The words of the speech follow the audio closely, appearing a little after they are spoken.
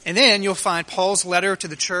And then you'll find Paul's letter to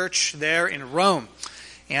the church there in Rome.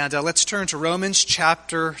 And let's turn to Romans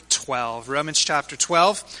chapter 12. Romans chapter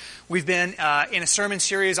 12. We've been in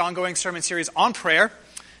a ongoing sermon series on prayer,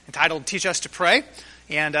 entitled Teach Us to Pray.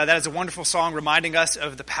 And that is a wonderful song reminding us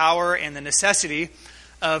of the power and the necessity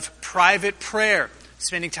of private prayer,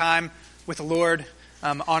 spending time with the Lord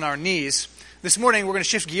on our knees. This morning we're going to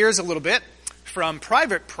shift gears a little bit from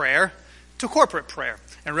private prayer to corporate prayer.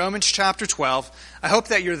 In Romans chapter 12, I hope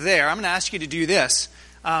that you're there. I'm going to ask you to do this.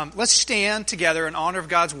 Let's stand together in honor of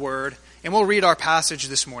God's Word, and we'll read our passage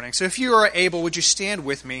this morning. So if you are able, would you stand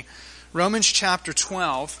with me? Romans chapter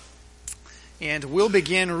 12, and we'll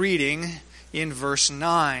begin reading in verse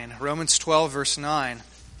 9. Romans 12, verse 9.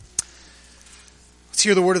 Let's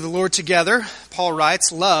hear the word of the Lord together. Paul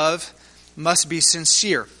writes, "Love must be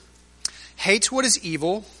sincere. Hate what is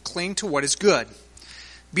evil, cling to what is good.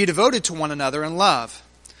 Be devoted to one another in love.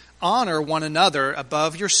 Honor one another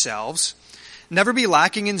above yourselves. Never be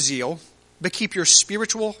lacking in zeal, but keep your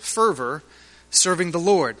spiritual fervor serving the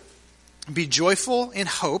Lord. Be joyful in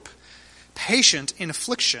hope, patient in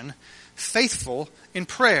affliction, faithful in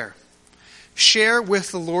prayer. Share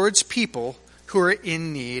with the Lord's people who are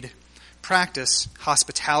in need. Practice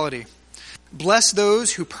hospitality. Bless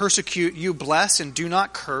those who persecute you. Bless and do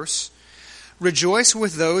not curse. Rejoice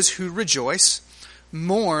with those who rejoice.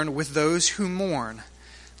 Mourn with those who mourn.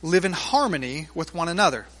 Live in harmony with one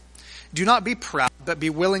another. Do not be proud, but be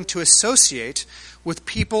willing to associate with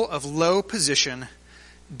people of low position.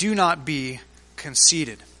 Do not be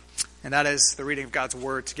conceited." And that is the reading of God's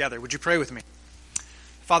Word together. Would you pray with me?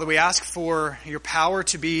 Father, we ask for your power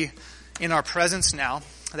to be in our presence now,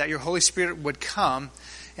 that your Holy Spirit would come,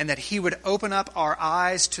 and that He would open up our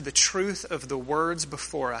eyes to the truth of the words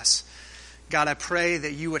before us. God, I pray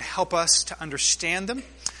that you would help us to understand them.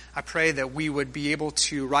 I pray that we would be able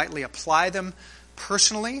to rightly apply them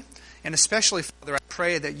personally. And especially, Father, I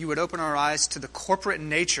pray that you would open our eyes to the corporate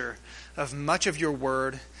nature of much of your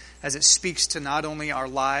word as it speaks to not only our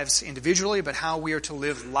lives individually, but how we are to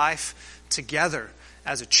live life together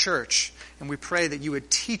as a church. And we pray that you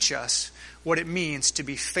would teach us what it means to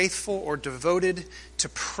be faithful or devoted to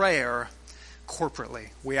prayer corporately.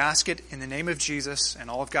 We ask it in the name of Jesus, and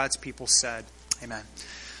all of God's people said, amen.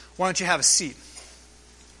 Why don't you have a seat?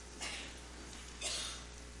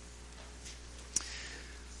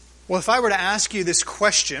 Well, if I were to ask you this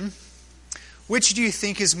question, which do you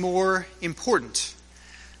think is more important?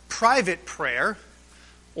 Private prayer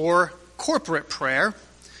or corporate prayer?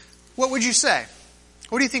 What would you say?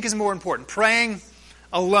 What do you think is more important? Praying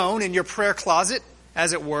alone in your prayer closet,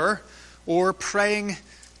 as it were, or praying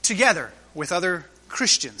together with other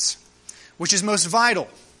Christians? Which is most vital?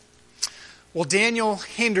 Well, Daniel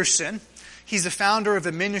Henderson, he's the founder of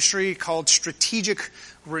a ministry called Strategic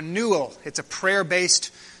Renewal. It's a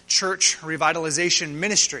prayer-based church revitalization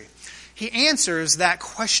ministry. He answers that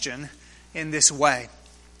question in this way.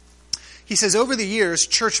 He says, over the years,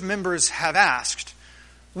 church members have asked,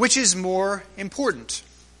 which is more important?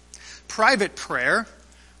 Private prayer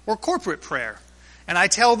or corporate prayer? And I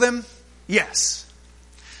tell them, yes.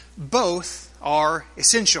 Both are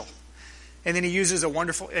essential. And then he uses a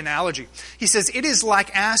wonderful analogy. He says, it is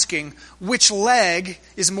like asking which leg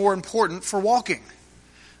is more important for walking.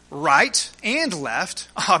 Right and left,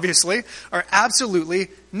 obviously, are absolutely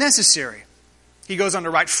necessary. He goes on to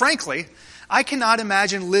write, frankly, I cannot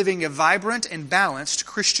imagine living a vibrant and balanced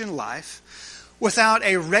Christian life without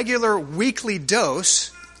a regular weekly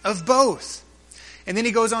dose of both. And then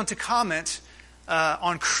he goes on to comment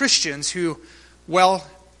on Christians who,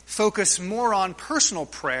 focus more on personal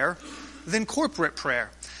prayer than corporate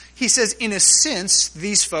prayer. He says, in a sense,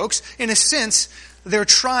 these folks, they're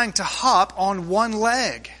trying to hop on one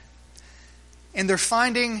leg. And they're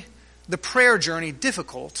finding the prayer journey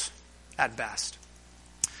difficult at best.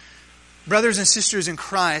 Brothers and sisters in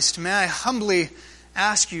Christ, may I humbly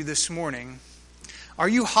ask you this morning, are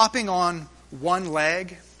you hopping on one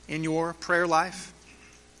leg in your prayer life?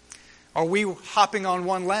 Are we hopping on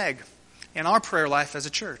one leg in our prayer life as a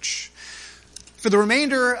church? For the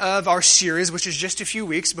remainder of our series, which is just a few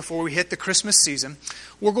weeks before we hit the Christmas season,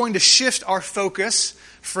 we're going to shift our focus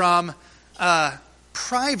from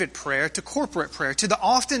private prayer to corporate prayer, to the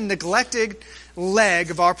often neglected leg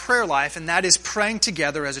of our prayer life, and that is praying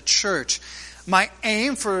together as a church. My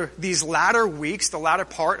aim for these latter weeks, the latter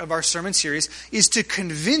part of our sermon series, is to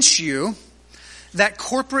convince you that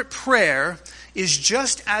corporate prayer is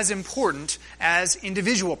just as important as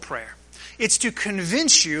individual prayer. It's to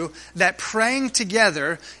convince you that praying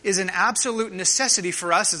together is an absolute necessity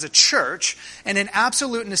for us as a church and an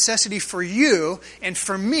absolute necessity for you and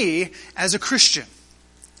for me as a Christian.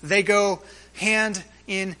 They go hand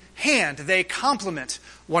in hand. They complement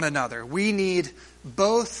one another. We need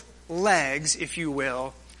both legs, if you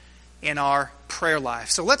will, in our prayer life.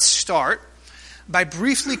 So let's start by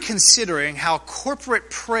briefly considering how corporate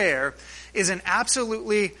prayer is an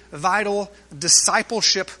absolutely vital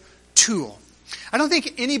discipleship tool. I don't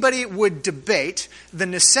think anybody would debate the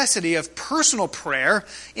necessity of personal prayer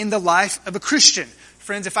in the life of a Christian.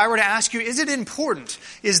 Friends, if I were to ask you, is it important?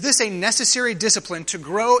 Is this a necessary discipline to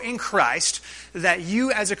grow in Christ that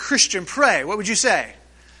you as a Christian pray? What would you say?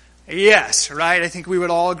 Yes, right? I think we would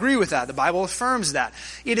all agree with that. The Bible affirms that.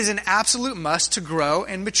 It is an absolute must to grow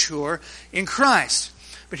and mature in Christ.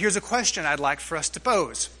 But here's a question I'd like for us to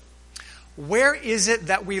pose. Where is it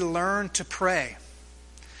that we learn to pray?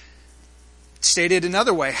 Stated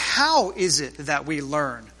another way, how is it that we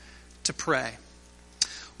learn to pray?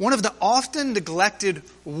 One of the often neglected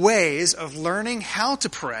ways of learning how to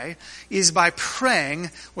pray is by praying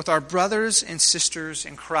with our brothers and sisters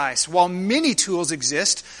in Christ. While many tools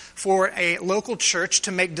exist for a local church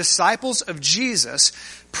to make disciples of Jesus,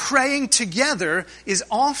 praying together is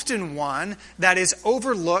often one that is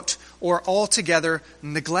overlooked or altogether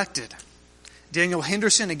neglected. Daniel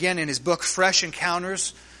Henderson, again in his book Fresh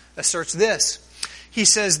Encounters, asserts this. He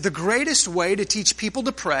says, the greatest way to teach people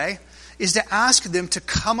to pray is to ask them to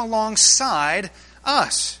come alongside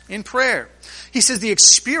us in prayer. He says the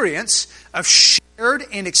experience of shared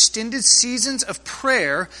and extended seasons of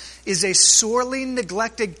prayer is a sorely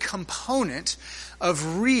neglected component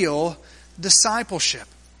of real discipleship.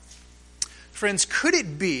 Friends, could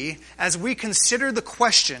it be, as we consider the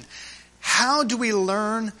question, how do we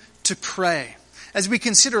learn to pray? As we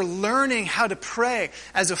consider learning how to pray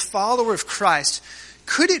as a follower of Christ,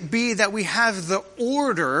 could it be that we have the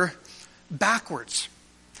order backwards?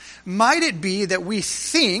 Might it be that we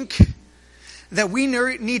think that we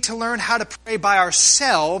need to learn how to pray by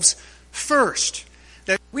ourselves first?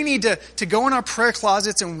 That we need to go in our prayer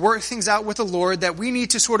closets and work things out with the Lord, that we need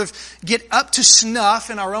to sort of get up to snuff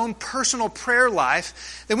in our own personal prayer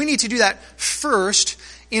life, that we need to do that first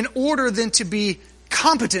in order then to be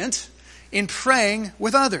competent in praying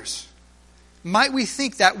with others. Might we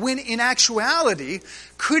think that when in actuality,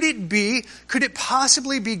 could it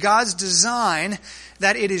possibly be God's design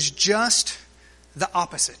that it is just the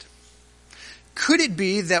opposite? Could it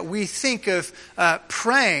be that we think of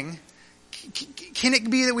praying, can it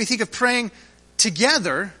be that we think of praying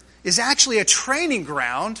together is actually a training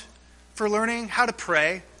ground for learning how to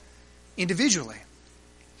pray individually?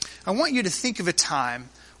 I want you to think of a time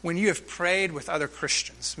when you have prayed with other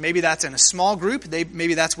Christians. Maybe that's in a small group.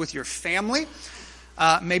 Maybe that's with your family.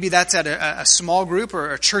 Maybe that's at a small group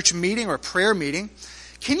or a church meeting or a prayer meeting.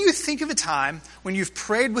 Can you think of a time when you've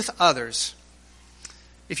prayed with others?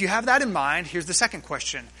 If you have that in mind, here's the second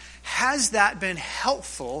question. Has that been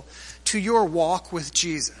helpful to your walk with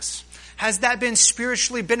Jesus? Has that been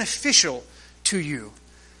spiritually beneficial to you?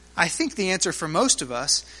 I think the answer for most of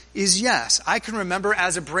us is yes. I can remember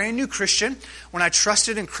as a brand new Christian, when I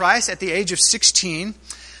trusted in Christ at the age of 16,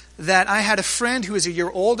 that I had a friend who was a year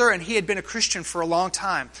older and he had been a Christian for a long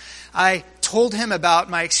time. I told him about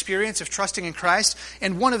my experience of trusting in Christ,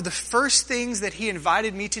 and one of the first things that he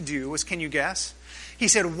invited me to do was, can you guess? He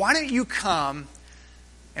said, why don't you come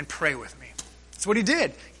and pray with me? That's what he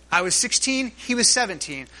did. I was 16, he was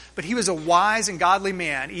 17, but he was a wise and godly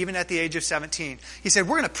man, even at the age of 17. He said,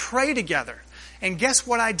 we're going to pray together. And guess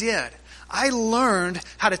what I did? I learned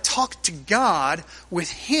how to talk to God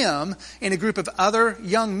with him in a group of other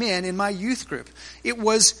young men in my youth group. It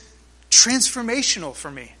was transformational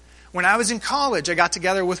for me. When I was in college, I got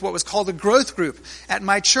together with what was called a growth group at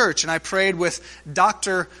my church, and I prayed with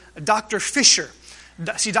Dr. Fisher.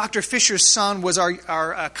 See, Dr. Fisher's son was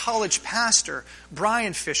our college pastor,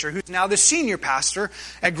 Brian Fisher, who's now the senior pastor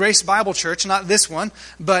at Grace Bible Church, not this one,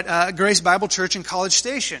 but Grace Bible Church in College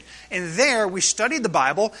Station. And there we studied the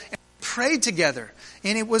Bible and prayed together,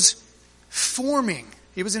 and it was forming.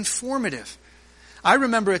 It was informative. I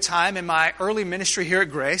remember a time in my early ministry here at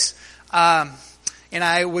Grace, and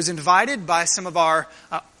I was invited by some of our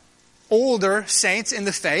older saints in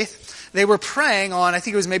the faith. They were praying on, I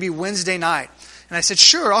think it was maybe Wednesday night. And I said,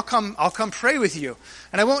 sure, I'll come pray with you.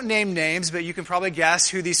 And I won't name names, but you can probably guess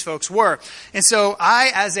who these folks were. And so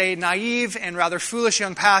I, as a naive and rather foolish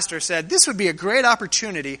young pastor, said, this would be a great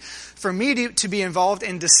opportunity for me to be involved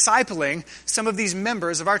in discipling some of these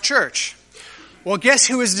members of our church. Well, guess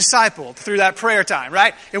who was discipled through that prayer time,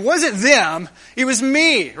 right? It wasn't them, it was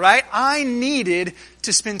me, right? I needed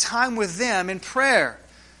to spend time with them in prayer.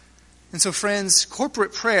 And so, friends,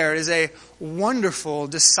 corporate prayer is a wonderful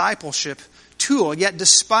discipleship tool. Yet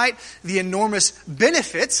despite the enormous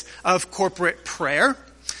benefits of corporate prayer,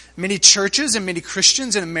 Many churches and many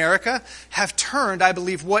Christians in America have turned, I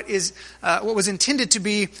believe, what was intended to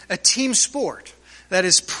be a team sport, that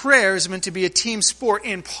is, prayer is meant to be a team sport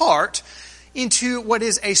in part, into what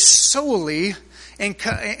is a solely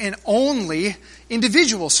and only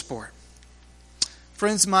individual sport.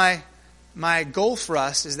 Friends, my goal for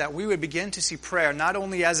us is that we would begin to see prayer not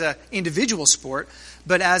only as an individual sport,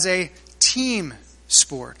 but as a team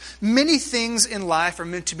sport. Many things in life are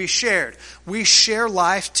meant to be shared. We share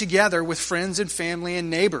life together with friends and family and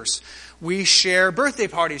neighbors. We share birthday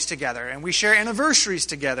parties together, and we share anniversaries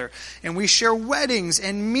together, and we share weddings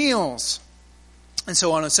and meals, and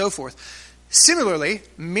so on and so forth. Similarly,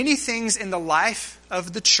 many things in the life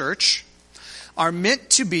of the church are meant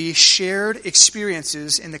to be shared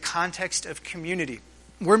experiences in the context of community.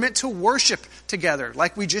 We're meant to worship together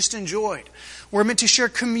like we just enjoyed. We're meant to share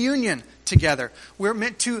communion together. We're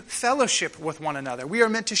meant to fellowship with one another. We are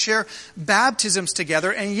meant to share baptisms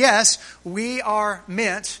together. And yes, we are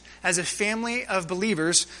meant as a family of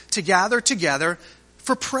believers to gather together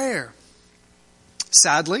for prayer.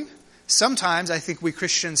 Sadly, sometimes I think we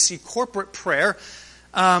Christians see corporate prayer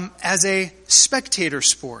as a spectator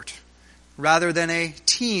sport rather than a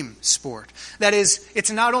team sport. That is, it's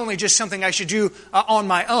not only just something I should do on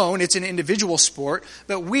my own, it's an individual sport,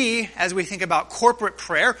 but we, as we think about corporate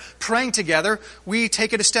prayer, praying together, we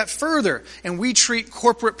take it a step further, and we treat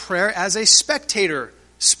corporate prayer as a spectator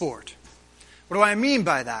sport. What do I mean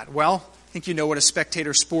by that? Well, I think you know what a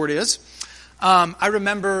spectator sport is. I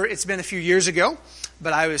remember it's been a few years ago,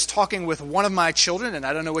 but I was talking with one of my children, and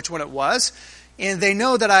I don't know which one it was, and they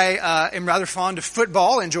know that I am rather fond of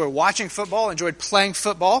football, enjoy watching football, enjoyed playing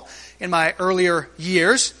football in my earlier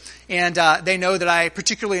years. And they know that I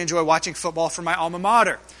particularly enjoy watching football for my alma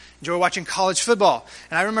mater, enjoy watching college football.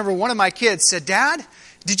 And I remember one of my kids said, "Dad,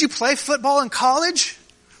 did you play football in college?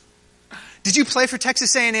 Did you play for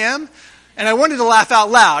Texas A&M?" And I wanted to laugh out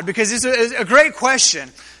loud because it's a great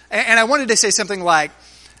question. And I wanted to say something like,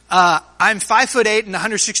 I'm 5'8" and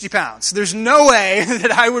 160 pounds. There's no way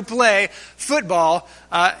that I would play football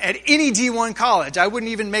at any D1 college. I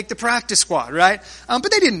wouldn't even make the practice squad, right?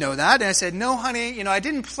 But they didn't know that. And I said, "No, honey, I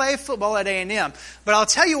didn't play football at A&M. But I'll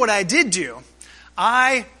tell you what I did do.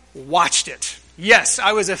 I watched it. Yes,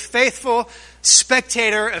 I was a faithful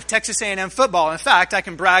spectator of Texas A&M football. In fact, I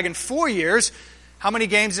can brag in 4 years, how many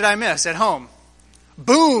games did I miss at home?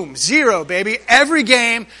 Boom, 0, baby. Every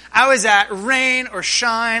game I was at, rain or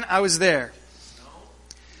shine, I was there.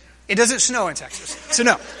 It doesn't snow in Texas. So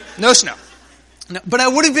no snow. No, but I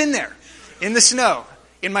would have been there in the snow,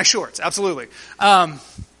 in my shorts, absolutely. I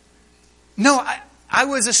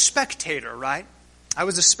was a spectator, right? I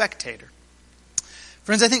was a spectator.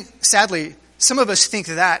 Friends, I think, sadly, some of us think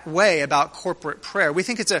that way about corporate prayer. We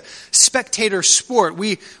think it's a spectator sport.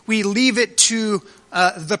 We leave it to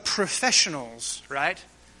the professionals, right?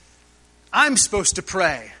 I'm supposed to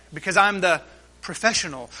pray because I'm the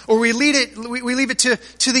professional. Or we leave it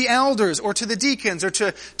to the elders or to the deacons or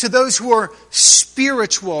to those who are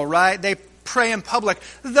spiritual, right? They pray in public.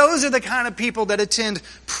 Those are the kind of people that attend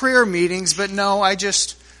prayer meetings, but no,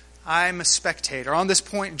 I'm a spectator. On this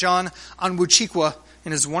point, John Onwuchekwa,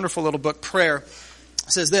 in his wonderful little book, Prayer,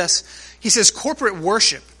 says this. He says, corporate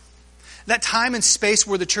worship, that time and space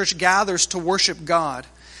where the church gathers to worship God,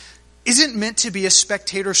 isn't meant to be a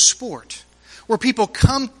spectator sport, where people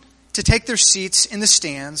come to take their seats in the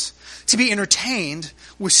stands, to be entertained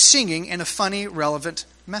with singing and a funny, relevant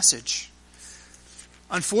message.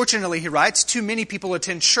 Unfortunately, he writes, too many people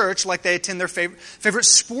attend church like they attend their favorite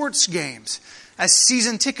sports games, as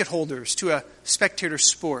season ticket holders to a spectator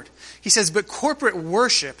sport. He says, but corporate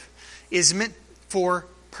worship is meant for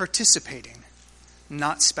participating,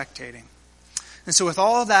 not spectating. And so with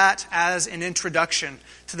all that as an introduction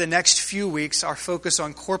to the next few weeks, our focus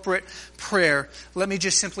on corporate prayer, let me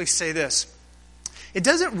just simply say this. It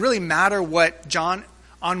doesn't really matter what John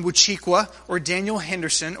Onwuchekwa or Daniel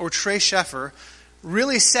Henderson or Trey Sheffer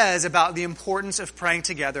really says about the importance of praying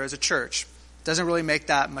together as a church. It doesn't really make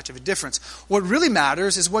that much of a difference. What really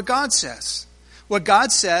matters is what God says. What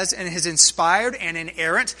God says in His inspired and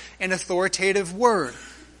inerrant and authoritative Word.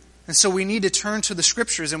 And so we need to turn to the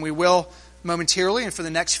Scriptures, and we will momentarily and for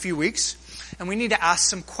the next few weeks. And we need to ask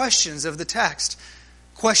some questions of the text.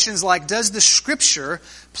 Questions like, does the Scripture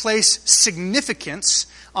place significance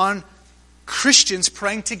on Christians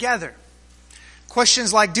praying together?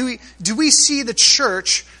 Questions like, do we see the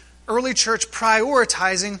church, early church,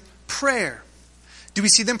 prioritizing prayer? Do we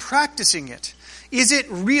see them practicing it? Is it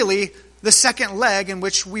really the second leg in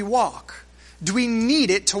which we walk? Do we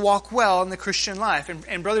need it to walk well in the Christian life?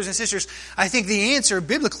 And brothers and sisters, I think the answer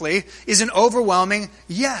biblically is an overwhelming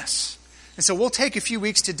yes. And so we'll take a few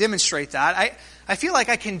weeks to demonstrate that. I feel like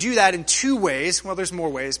I can do that in two ways. Well, there's more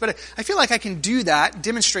ways, but I feel like I can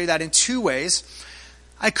demonstrate that in two ways.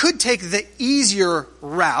 I could take the easier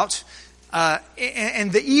route,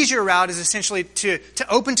 and the easier route is essentially to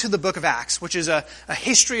open to the book of Acts, which is a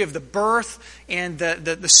history of the birth and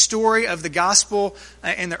the story of the gospel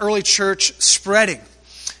and the early church spreading.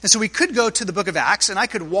 And so we could go to the book of Acts, and I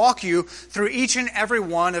could walk you through each and every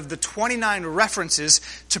one of the 29 references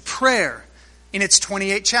to prayer in its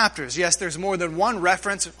 28 chapters. Yes, there's more than one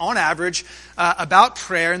reference on average about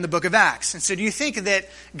prayer in the book of Acts. And so do you think that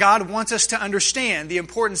God wants us to understand the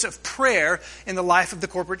importance of prayer in the life of the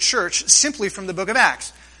corporate church simply from the book of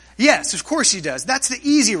Acts? Yes, of course He does. That's the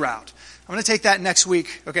easy route. I'm going to take that next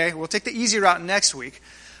week, okay? We'll take the easy route next week.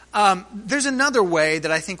 There's another way that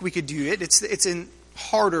I think we could do it. It's a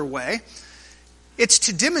harder way. It's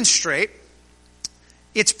to demonstrate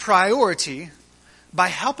its priority by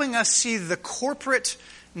helping us see the corporate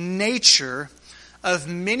nature of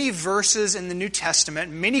many verses in the New Testament,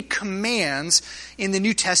 many commands in the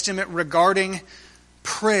New Testament regarding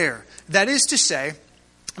prayer. That is to say,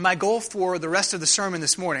 my goal for the rest of the sermon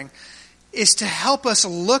this morning is to help us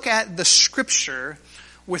look at the Scripture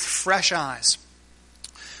with fresh eyes,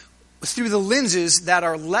 through the lenses that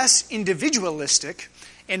are less individualistic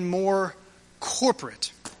and more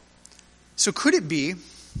corporate. So could it be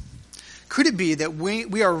that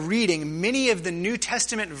we are reading many of the New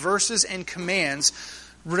Testament verses and commands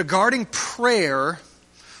regarding prayer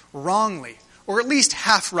wrongly, or at least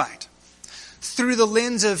half right, through the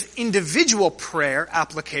lens of individual prayer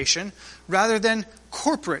application rather than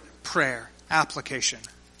corporate prayer application?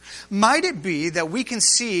 Might it be that we can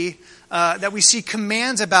see that we see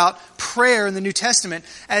commands about prayer in the New Testament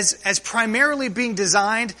as primarily being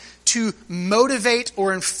designed to motivate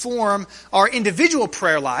or inform our individual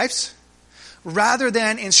prayer lives, rather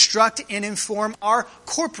than instruct and inform our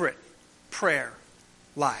corporate prayer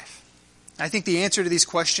life? I think the answer to these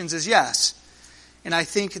questions is yes, and I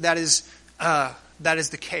think that is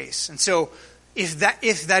the case. And so, if that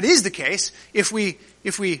is the case, if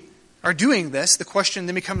we are doing this, the question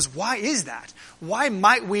then becomes, why is that? Why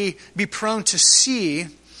might we be prone to see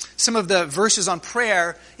some of the verses on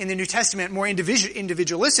prayer in the New Testament more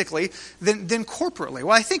individualistically than corporately?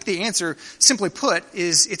 Well, I think the answer, simply put,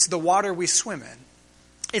 is it's the water we swim in.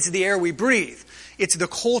 It's the air we breathe. It's the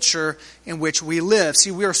culture in which we live. See,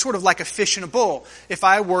 we are sort of like a fish in a bowl. If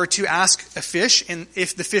I were to ask a fish, and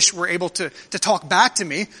if the fish were able to talk back to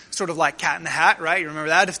me, sort of like Cat in the Hat, right? You remember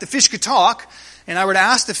that? If the fish could talk, and I were to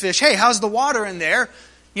ask the fish, hey, how's the water in there?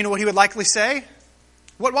 You know what he would likely say?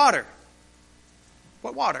 What water?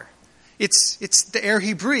 What water? It's the air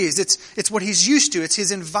he breathes. It's what he's used to. It's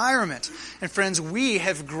his environment. And friends, we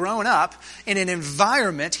have grown up in an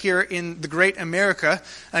environment here in the great America,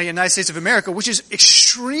 United States of America, which is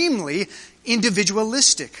extremely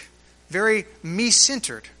individualistic, very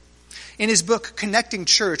me-centered. In his book, Connecting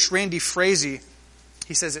Church, Randy Frazee,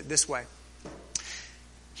 he says it this way.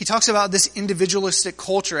 He talks about this individualistic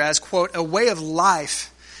culture as, quote, a way of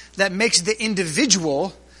life that makes the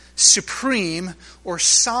individual supreme or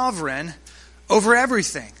sovereign over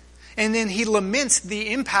everything. And then he laments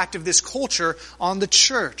the impact of this culture on the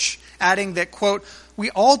church, adding that, quote, we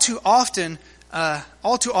all too often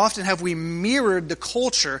have we mirrored the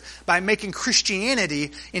culture by making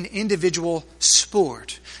Christianity an individual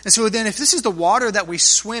sport. And so then if this is the water that we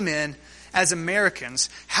swim in as Americans,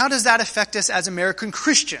 how does that affect us as American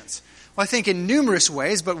Christians? Well, I think in numerous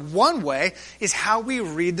ways, but one way is how we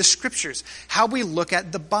read the Scriptures, how we look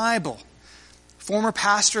at the Bible. Former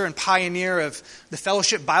pastor and pioneer of the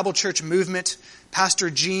Fellowship Bible Church movement, Pastor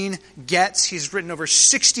Gene Getz, he's written over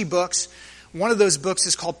 60 books. One of those books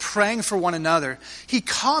is called Praying for One Another. He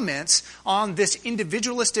comments on this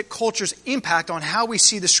individualistic culture's impact on how we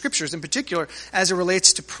see the Scriptures, in particular as it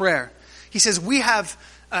relates to prayer. He says,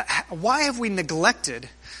 why have we neglected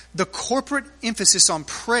the corporate emphasis on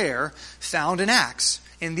prayer found in Acts,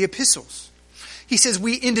 in the epistles? He says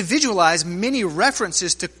we individualize many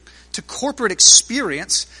references to corporate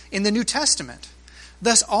experience in the New Testament,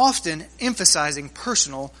 thus often emphasizing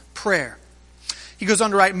personal prayer. He goes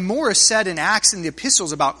on to write, more is said in Acts and the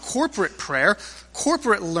epistles about corporate prayer,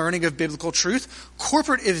 corporate learning of biblical truth,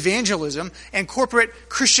 corporate evangelism, and corporate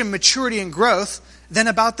Christian maturity and growth than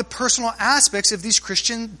about the personal aspects of these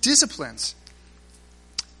Christian disciplines.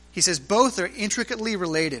 He says both are intricately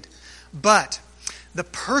related, but the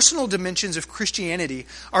personal dimensions of Christianity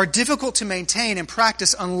are difficult to maintain and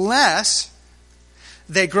practice unless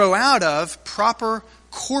they grow out of proper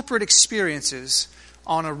corporate experiences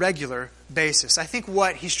on a regular basis. I think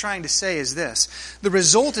what he's trying to say is this. The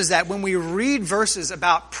result is that when we read verses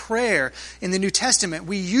about prayer in the New Testament,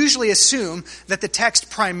 we usually assume that the text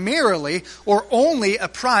primarily or only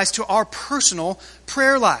applies to our personal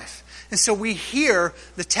prayer life. And so we hear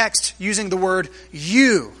the text using the word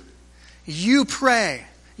you. You pray.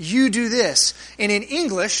 You do this. And in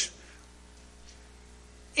English,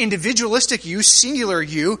 individualistic you, singular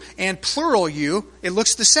you, and plural you, it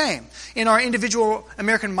looks the same. In our individual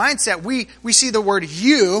American mindset, we see the word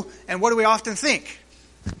you, and what do we often think?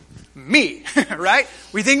 Me, right?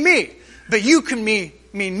 We think me. But you can mean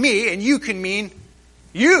me, and you can mean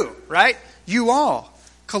you, right? You all,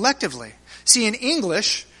 collectively. See, in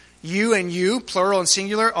English, you and you, plural and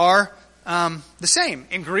singular, are the same.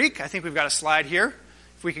 In Greek, I think we've got a slide here.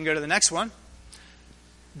 If we can go to the next one.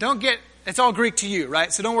 It's all Greek to you,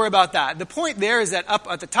 right? So don't worry about that. The point there is that up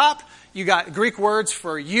at the top, you got Greek words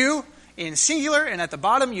for you in singular, and at the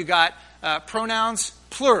bottom, you got pronouns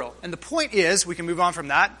plural. And the point is, we can move on from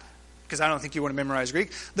that, because I don't think you want to memorize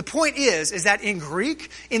Greek. The point is that in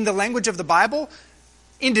Greek, in the language of the Bible,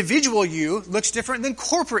 individual you looks different than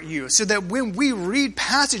corporate you. So that when we read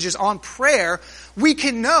passages on prayer, we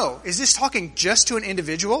can know, is this talking just to an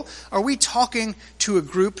individual? Or are we talking to a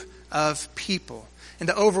group of people? In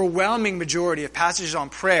the overwhelming majority of passages on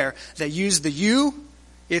prayer that use the you,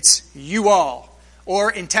 it's you all.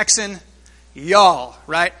 Or in Texan, y'all,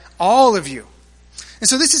 right? All of you. And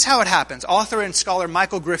so this is how it happens. Author and scholar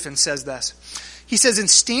Michael Griffin says this. He says in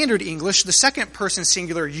standard English, the second person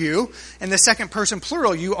singular you and the second person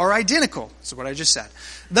plural you are identical. That's what I just said.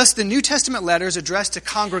 Thus, the New Testament letters addressed to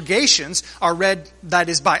congregations are read, that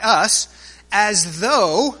is, by us, as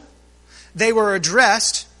though they were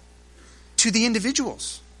addressed to the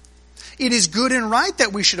individuals. It is good and right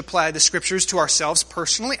that we should apply the Scriptures to ourselves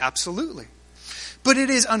personally, absolutely. But it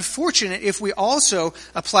is unfortunate if we also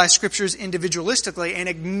apply Scriptures individualistically and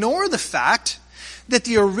ignore the fact that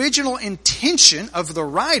the original intention of the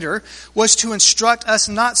writer was to instruct us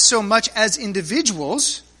not so much as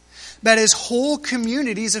individuals, but as whole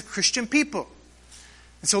communities of Christian people.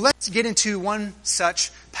 And so let's get into one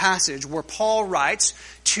such passage where Paul writes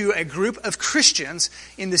to a group of Christians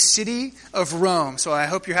in the city of Rome. So I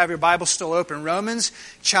hope you have your Bible still open. Romans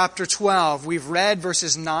chapter 12. We've read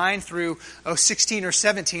verses 9 through 16 or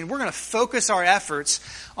 17. We're going to focus our efforts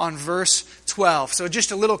on verse 12. So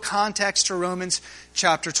just a little context to Romans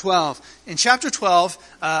chapter 12. In chapter 12,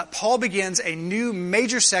 Paul begins a new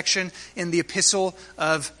major section in the epistle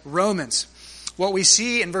of Romans. What we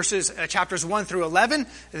see in chapters 1 through 11,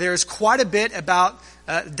 there's quite a bit about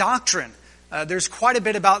doctrine. There's quite a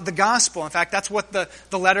bit about the gospel. In fact, that's what the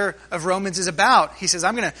letter of Romans is about. He says,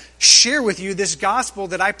 I'm going to share with you this gospel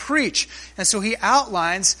that I preach. And so he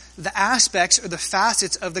outlines the aspects or the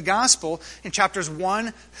facets of the gospel in chapters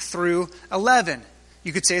 1 through 11.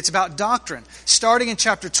 You could say it's about doctrine. Starting in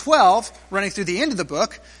chapter 12, running through the end of the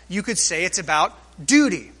book, you could say it's about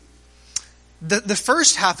duty. The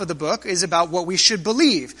first half of the book is about what we should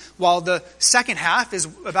believe, while the second half is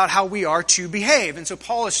about how we are to behave. And so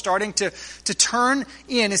Paul is starting to turn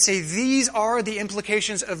in and say these are the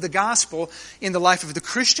implications of the gospel in the life of the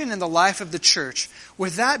Christian and the life of the church.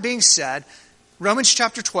 With that being said, Romans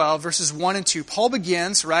chapter 12, verses 1 and 2, Paul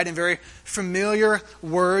begins, right, in very familiar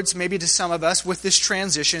words, maybe to some of us, with this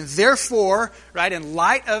transition. Therefore, right, in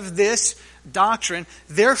light of this doctrine,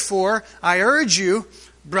 therefore, I urge you,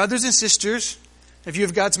 brothers and sisters, if you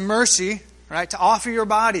have God's mercy, right, to offer your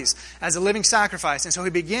bodies as a living sacrifice. And so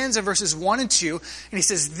he begins in verses 1 and 2, and he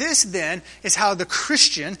says, this then is how the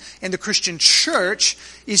Christian and the Christian church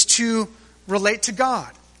is to relate to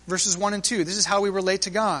God. Verses 1 and 2, this is how we relate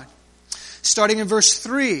to God. Starting in verse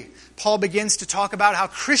 3, Paul begins to talk about how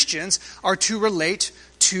Christians are to relate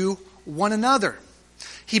to one another.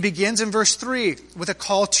 He begins in verse 3 with a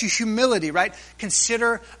call to humility, right?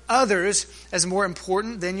 Consider others as more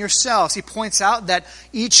important than yourselves. He points out that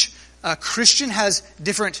each Christian has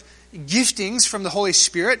different giftings from the Holy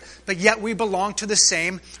Spirit, but yet we belong to the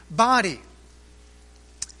same body.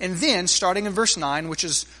 And then, starting in verse 9, which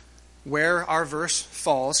is where our verse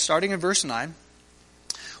falls, starting in verse 9,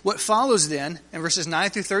 what follows then, in verses 9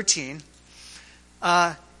 through 13,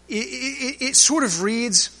 it sort of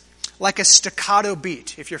reads like a staccato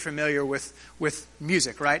beat, if you're familiar with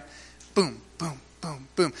music, right? Boom, boom, boom,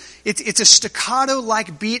 boom. It's a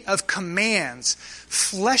staccato-like beat of commands,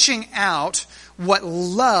 fleshing out what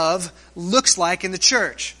love looks like in the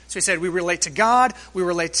church. So he said we relate to God, we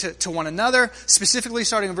relate to one another. Specifically,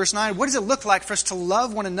 starting in verse 9, what does it look like for us to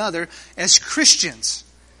love one another as Christians?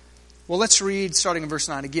 Well, let's read starting in verse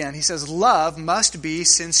 9 again. He says, love must be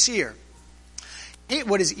sincere. Hate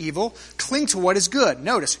what is evil. Cling to what is good.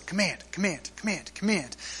 Notice, command, command, command,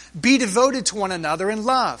 command. Be devoted to one another in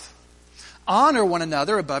love. Honor one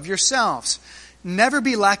another above yourselves. Never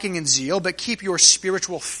be lacking in zeal, but keep your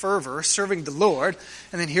spiritual fervor serving the Lord.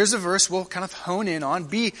 And then here's a verse we'll kind of hone in on.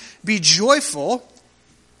 Be joyful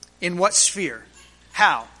in what sphere?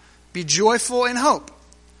 How? Be joyful in hope.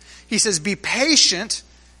 He says, be patient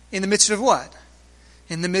in the midst of what?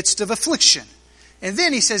 In the midst of affliction. And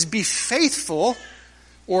then he says, be faithful,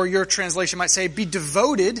 or your translation might say, be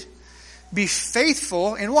devoted. Be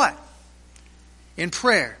faithful in what? In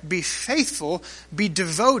prayer. Be faithful, be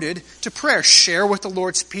devoted to prayer. Share with the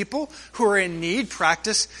Lord's people who are in need.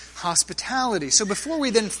 Practice hospitality. So before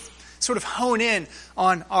we then sort of hone in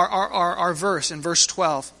on our verse in verse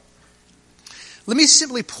 12, let me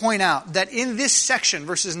simply point out that in this section,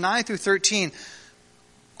 verses 9 through 13,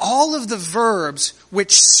 all of the verbs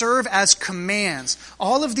which serve as commands,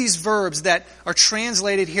 all of these verbs that are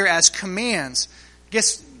translated here as commands,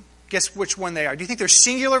 guess which one they are. Do you think they're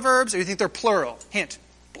singular verbs or do you think they're plural? Hint,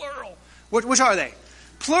 plural. Which are they?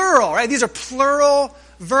 Plural, right? These are plural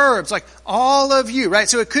verbs, like all of you, right?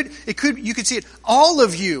 So you could see it. All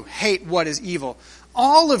of you hate what is evil.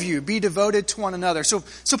 All of you be devoted to one another. So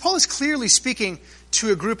Paul is clearly speaking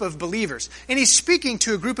to a group of believers. And he's speaking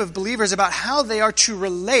to a group of believers about how they are to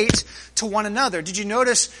relate to one another. Did you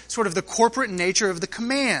notice sort of the corporate nature of the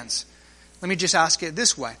commands? Let me just ask it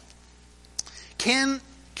this way. Can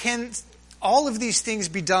all of these things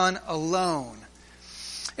be done alone?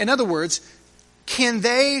 In other words, can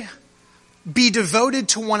they be devoted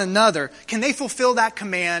to one another? Can they fulfill that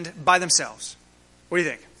command by themselves? What do you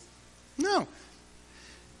think? No.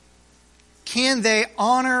 Can they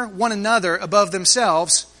honor one another above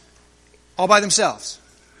themselves all by themselves?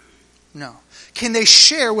 No. Can they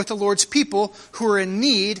share with the Lord's people who are in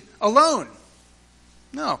need alone?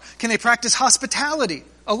 No. Can they practice hospitality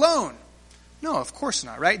alone? No, of course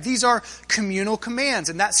not, right? These are communal commands,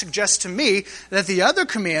 and that suggests to me that the other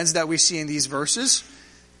commands that we see in these verses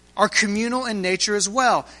are communal in nature as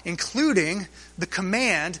well, including the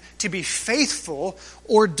command to be faithful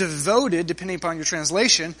or devoted, depending upon your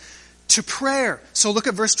translation, to prayer. So look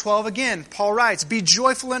at verse 12 again. Paul writes, be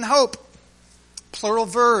joyful in hope. Plural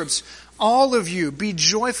verbs. All of you, be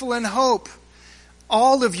joyful in hope.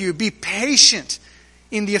 All of you, be patient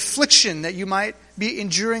in the affliction that you might be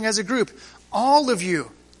enduring as a group. All of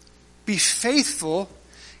you, be faithful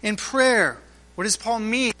in prayer. What does Paul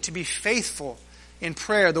mean to be faithful in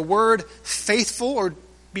prayer? The word faithful, or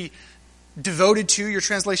be devoted to, your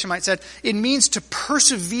translation might say, it means to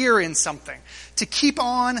persevere in something, to keep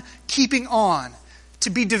on keeping on, to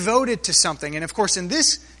be devoted to something. And of course, in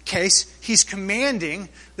this case, he's commanding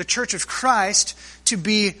the Church of Christ to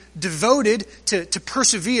be devoted, to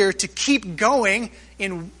persevere, to keep going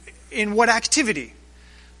in what activity?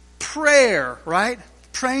 Prayer, right?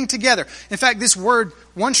 Praying together. In fact, this word,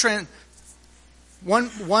 one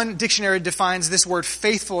dictionary defines this word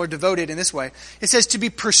faithful or devoted in this way. It says to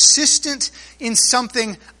be persistent in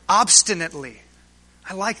something obstinately.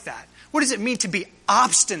 I like that. What does it mean to be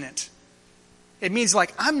obstinate? It means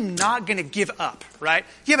like, I'm not going to give up, right?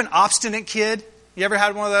 You have an obstinate kid? You ever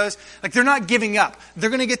had one of those? Like, they're not giving up.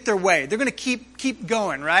 They're going to get their way. They're going to keep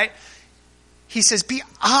going, right? He says, be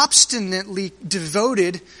obstinately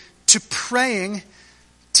devoted to praying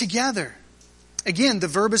together. Again, the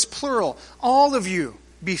verb is plural. All of you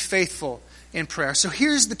be faithful in prayer. So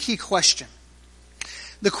here's the key question.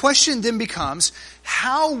 The question then becomes,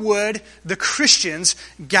 how would the Christians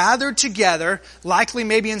gather together, likely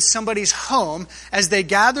maybe in somebody's home, as they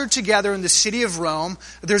gather together in the city of Rome?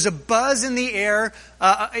 There's a buzz in the air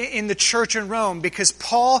in the church in Rome because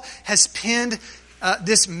Paul has penned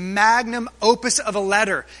this magnum opus of a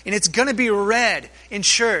letter, and it's going to be read in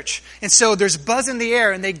church. And so there's buzz in the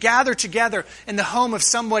air, and they gather together in the home of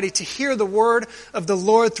somebody to hear the word of the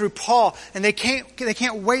Lord through Paul, and they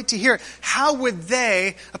can't wait to hear it. How would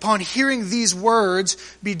they, upon hearing these words,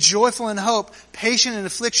 be joyful in hope, patient in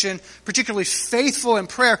affliction, particularly faithful in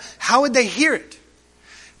prayer? How would they hear it?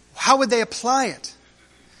 How would they apply it?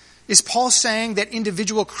 Is Paul saying that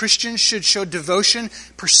individual Christians should show devotion,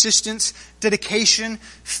 persistence, dedication,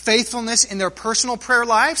 faithfulness in their personal prayer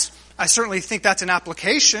lives? I certainly think that's an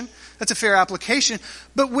application. That's a fair application.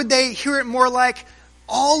 But would they hear it more like,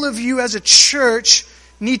 all of you as a church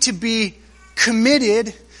need to be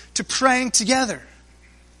committed to praying together?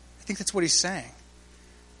 I think that's what he's saying.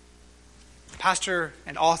 Pastor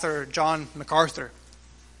and author John MacArthur,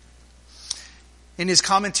 in his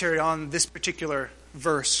commentary on this particular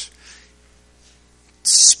verse,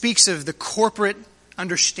 speaks of the corporate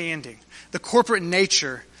understanding, the corporate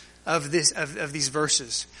nature of these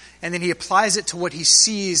verses. And then he applies it to what he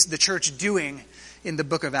sees the church doing in the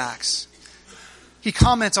book of Acts. He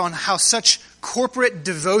comments on how such corporate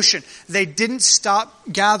devotion, they didn't stop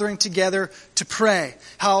gathering together to pray.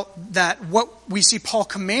 How that what we see Paul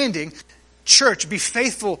commanding, church, be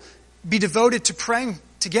faithful, be devoted to praying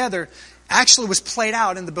together, actually was played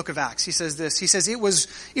out in the book of Acts. He says this. He says it was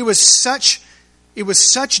such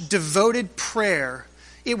devoted prayer.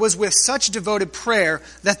 It was with such devoted prayer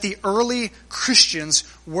that the early Christians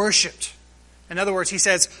worshipped. In other words, he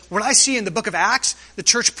says, what I see in the book of Acts, the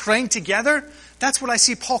church praying together, that's what I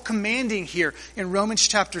see Paul commanding here in Romans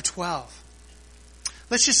chapter 12.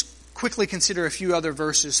 Let's just quickly consider a few other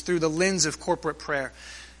verses through the lens of corporate prayer.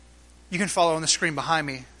 You can follow on the screen behind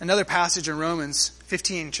me. Another passage in Romans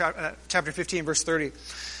 15, chapter 15, verse 30.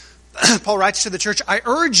 Paul writes to the church, I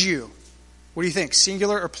urge you. What do you think,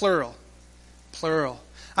 singular or plural? Plural.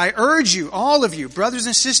 I urge you, all of you, brothers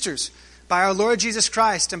and sisters, by our Lord Jesus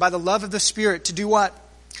Christ and by the love of the Spirit, to do what?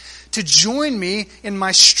 To join me in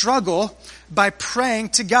my struggle by praying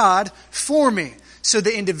to God for me. So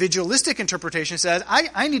the individualistic interpretation says,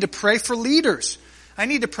 I need to pray for leaders. I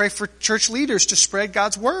need to pray for church leaders to spread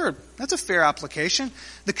God's word. That's a fair application.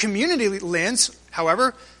 The community lens,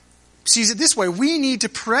 however, sees it this way. We need to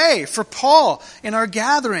pray for Paul in our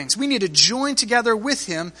gatherings. We need to join together with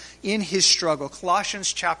him in his struggle.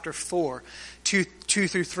 Colossians chapter 4, 2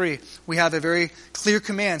 through 3. We have a very clear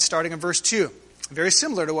command starting in verse 2. Very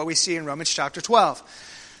similar to what we see in Romans chapter 12.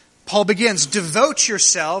 Paul begins, devote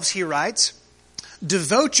yourselves, he writes,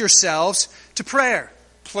 devote yourselves to prayer.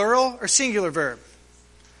 Plural or singular verb?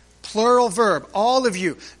 Plural verb. All of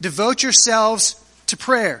you, devote yourselves to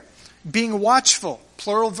prayer. Being watchful,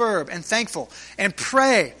 plural verb, and thankful. And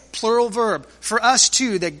pray, plural verb, for us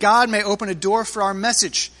too, that God may open a door for our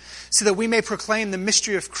message, so that we may proclaim the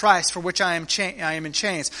mystery of Christ, for which I am in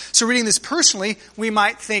chains. So reading this personally, we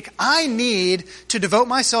might think, I need to devote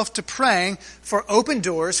myself to praying for open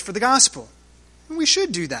doors for the gospel. And we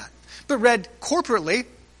should do that. But read corporately,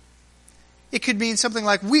 it could mean something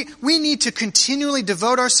like, we need to continually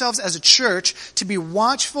devote ourselves as a church to be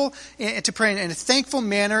watchful and to pray in a thankful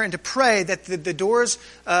manner and to pray that the doors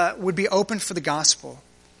would be opened for the gospel.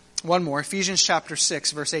 One more, Ephesians chapter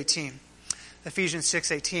 6, verse 18. Ephesians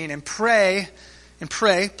 6:18, and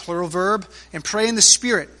pray, plural verb, and pray in the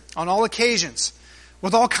Spirit on all occasions,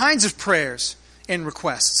 with all kinds of prayers and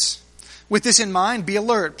requests. With this in mind, be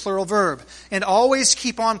alert, plural verb, and always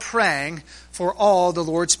keep on praying for all the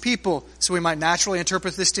Lord's people. So we might naturally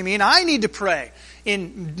interpret this to mean, I need to pray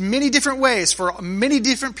in many different ways for many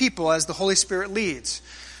different people as the Holy Spirit leads.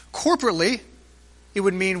 Corporately, it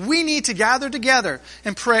would mean we need to gather together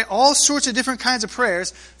and pray all sorts of different kinds of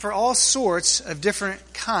prayers for all sorts of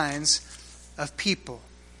different kinds of people.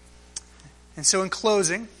 And so in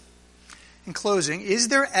closing, is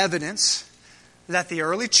there evidence that the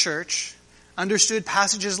early church understood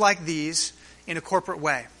passages like these in a corporate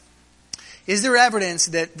way? Is there evidence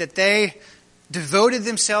that they devoted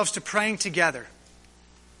themselves to praying together?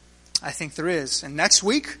 I think there is. And next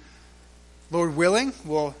week, Lord willing,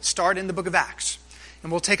 we'll start in the book of Acts.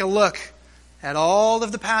 And we'll take a look at all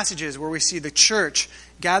of the passages where we see the church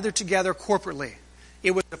gathered together corporately.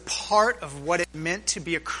 It was a part of what it meant to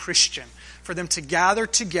be a Christian, for them to gather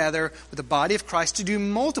together with the body of Christ to do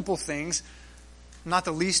multiple things, not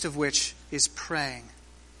the least of which is praying.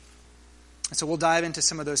 And so we'll dive into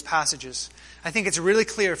some of those passages. I think it's really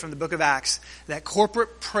clear from the book of Acts that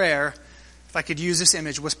corporate prayer, if I could use this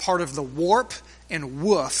image, was part of the warp and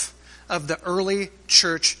woof of the early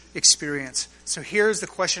church experience. So here's the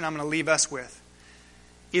question I'm going to leave us with.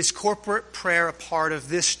 Is corporate prayer a part of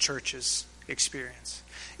this church's experience?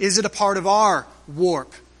 Is it a part of our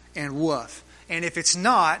warp and woof? And if it's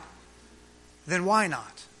not, then why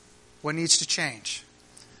not? What needs to change?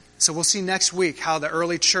 So we'll see next week how the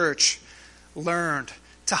early church learned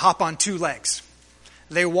to hop on two legs.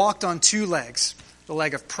 They walked on two legs, the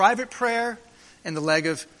leg of private prayer and the leg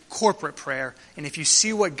of corporate prayer. And if you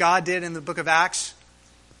see what God did in the book of Acts,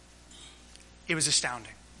 it was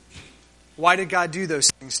astounding. Why did God do those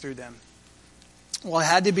things through them? Well, it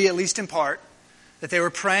had to be, at least in part, that they were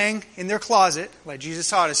praying in their closet, like Jesus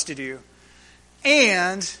taught us to do,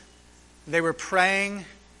 and they were praying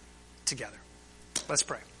together. Let's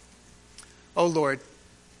pray. Oh Lord,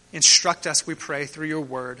 instruct us, we pray, through your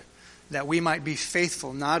word, that we might be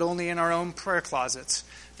faithful, not only in our own prayer closets,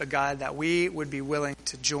 but God, that we would be willing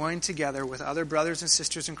to join together with other brothers and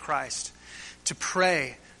sisters in Christ to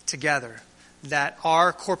pray together, that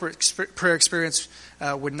our corporate prayer experience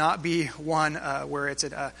would not be one where it's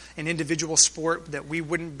an individual sport, that we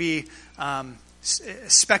wouldn't be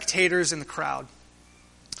spectators in the crowd,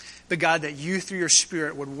 But God, that you through your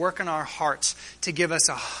Spirit would work in our hearts to give us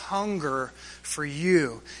a hunger for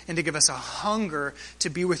you and to give us a hunger to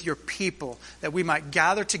be with your people, that we might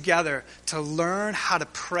gather together to learn how to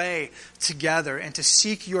pray together and to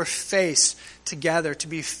seek your face together, to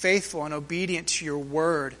be faithful and obedient to your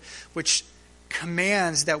word, which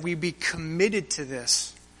commands that we be committed to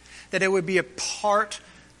this, that it would be a part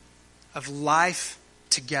of life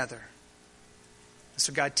together.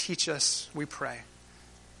 So God, teach us, we pray.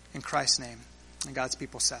 In Christ's name. And God's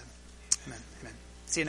people said, amen. Amen.